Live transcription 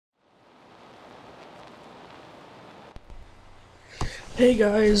Hey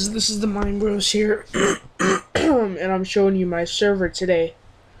guys, this is the Mind Bros here, and I'm showing you my server today.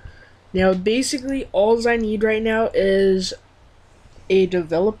 Now, basically, all I need right now is a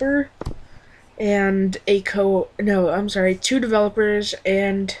developer and two developers,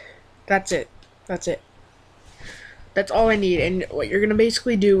 and that's it. That's it. That's all I need, and what you're gonna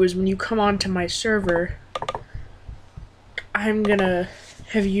basically do is when you come onto my server, I'm gonna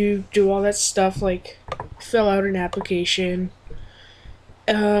have you do all that stuff like fill out an application.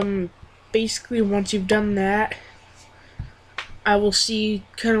 Basically, once you've done that, I will see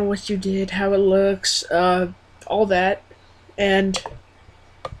kind of what you did, how it looks, all that, and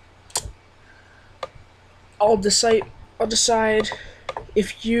I'll decide. I'll decide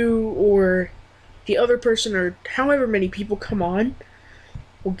if you or the other person or however many people come on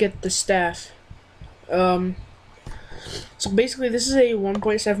will get the staff. Um, so basically, this is a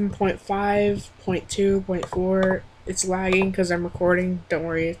 1.7.5.2.4. It's lagging because I'm recording. Don't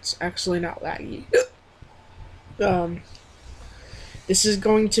worry, it's actually not laggy. This is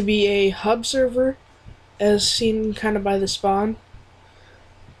going to be a hub server, as seen kind of by the spawn.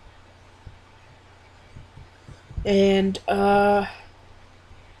 And,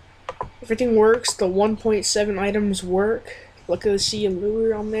 everything works. The 1.7 items work. Look at the sea and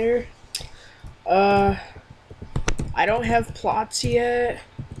lure on there. I don't have plots yet,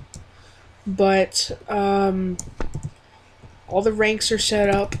 but, all the ranks are set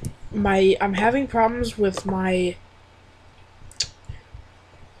up. I'm having problems with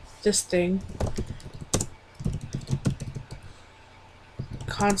this thing.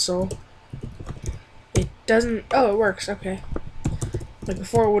 Console. It doesn't, oh, it works, okay. Like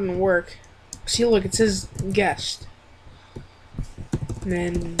before it wouldn't work. See, look, it says guest. And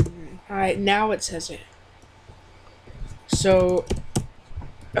then, alright, now it says it. So,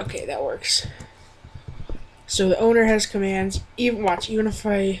 okay, that works. So the owner has commands. Even if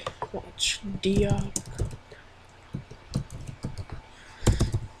I watch Diab.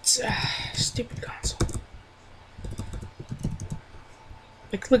 Stupid console.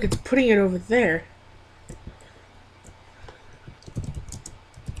 Like, look, it's putting it over there.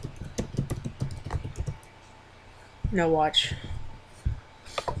 Now watch.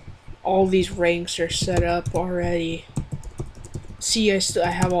 All these ranks are set up already. See, I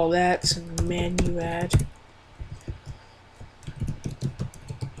have all that. So menu add.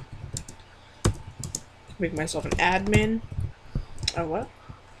 Make myself an admin. Oh, what?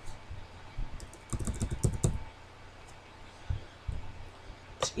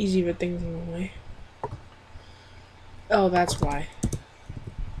 It's easy, but things in the way. Oh, that's why.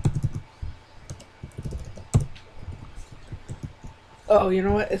 Oh, you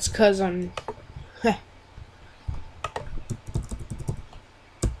know what? It's cause I'm... Well,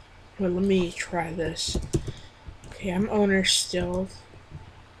 let me try this. Okay, I'm owner still.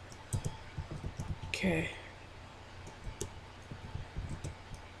 Okay.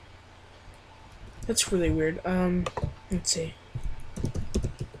 That's really weird. Let's see.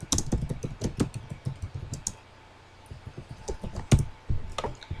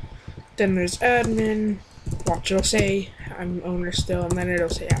 Then there's admin. Watch, it'll say I'm owner still, and then it'll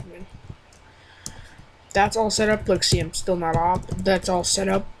say admin. That's all set up. Look, see, I'm still not op. That's all set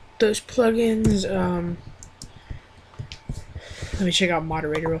up. Those plugins. Let me check out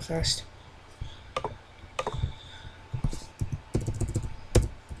moderator real fast.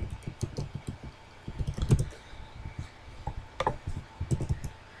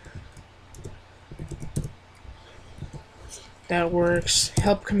 That works.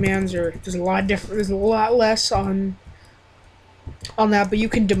 Help commands are there's a lot different. There's a lot less on that, but you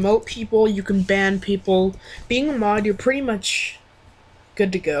can demote people, you can ban people. Being a mod, you're pretty much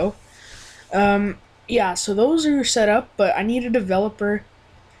good to go. Yeah. So those are set up, but I need a developer.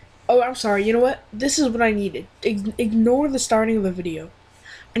 Oh, I'm sorry. You know what? This is what I needed. Ignore the starting of the video.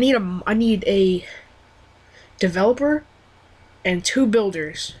 I need a developer and two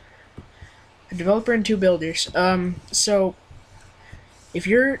builders. A developer and two builders. So if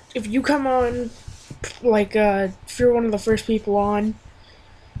you come on, like, if you're one of the first people on,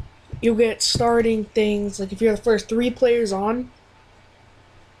 you'll get starting things. Like, if you're the first 3 players on,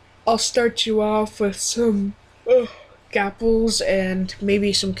 I'll start you off with some gapples and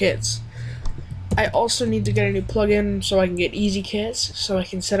maybe some kits. I also need to get a new plugin so I can get easy kits, so I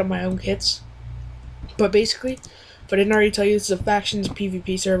can set up my own kits. But basically, if I didn't already tell you, this is a factions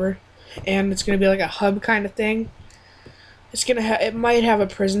PvP server, and it's gonna be like a hub kind of thing. It might have a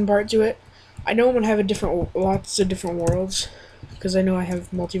prison part to it. I know I'm gonna have lots of different worlds, because I know I have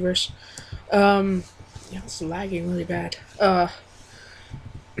multiverse. Yeah, it's lagging really bad.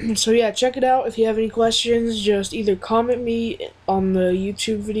 So yeah, check it out. If you have any questions, just either comment me on the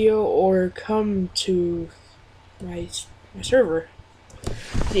YouTube video or come to my server.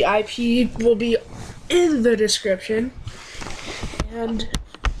 The IP will be in the description, and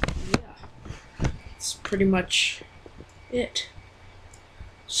yeah, that's pretty much it.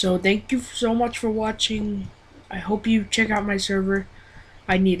 So thank you so much for watching. I hope you check out my server.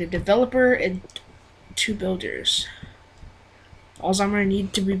 I need a developer and 2 builders. All I'm gonna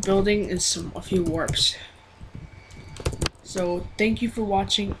need to be building is a few warps. So thank you for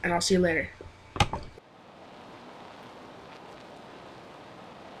watching, and I'll see you later.